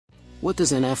What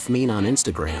does NF mean on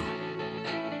Instagram?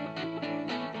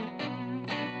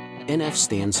 NF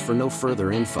stands for no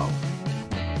further info,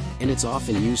 and it's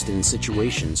often used in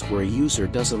situations where a user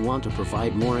doesn't want to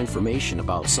provide more information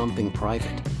about something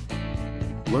private.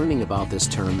 Learning about this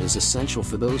term is essential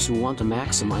for those who want to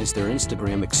maximize their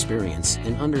Instagram experience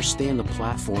and understand the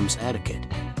platform's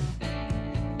etiquette.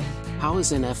 How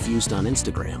is NF used on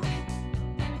Instagram?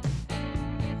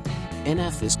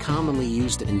 NF is commonly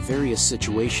used in various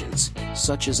situations,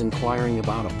 such as inquiring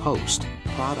about a post,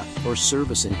 product or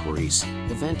service inquiries,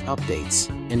 event updates,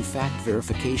 and fact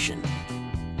verification.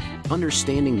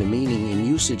 Understanding the meaning and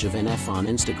usage of NF on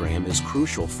Instagram is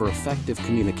crucial for effective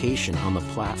communication on the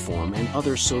platform and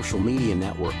other social media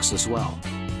networks as well.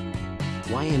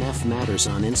 Why NF matters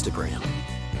on Instagram?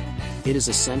 It is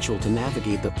essential to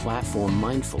navigate the platform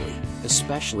mindfully,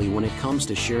 especially when it comes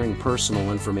to sharing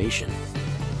personal information.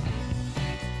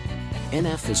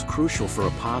 NF is crucial for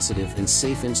a positive and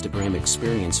safe Instagram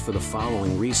experience for the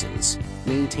following reasons: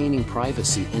 maintaining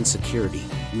privacy and security,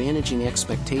 managing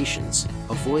expectations,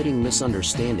 avoiding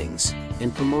misunderstandings,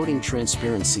 and promoting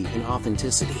transparency and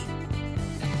authenticity.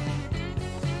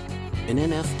 An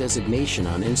NF designation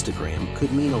on Instagram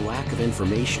could mean a lack of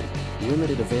information,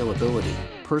 limited availability,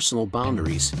 personal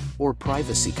boundaries, or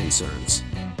privacy concerns.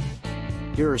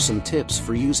 Here are some tips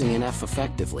for using NF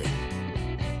effectively.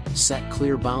 Set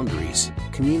clear boundaries,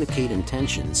 communicate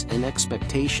intentions and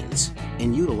expectations,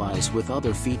 and utilize with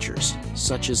other features,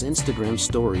 such as Instagram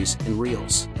Stories and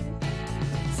Reels.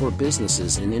 For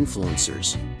businesses and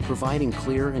influencers, providing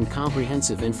clear and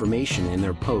comprehensive information in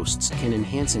their posts can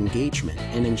enhance engagement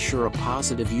and ensure a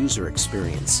positive user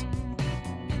experience.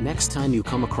 Next time you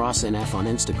come across NF on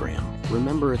Instagram,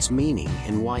 remember its meaning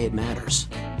and why it matters.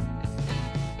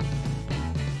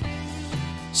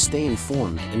 Stay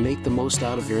informed and make the most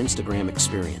out of your Instagram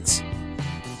experience.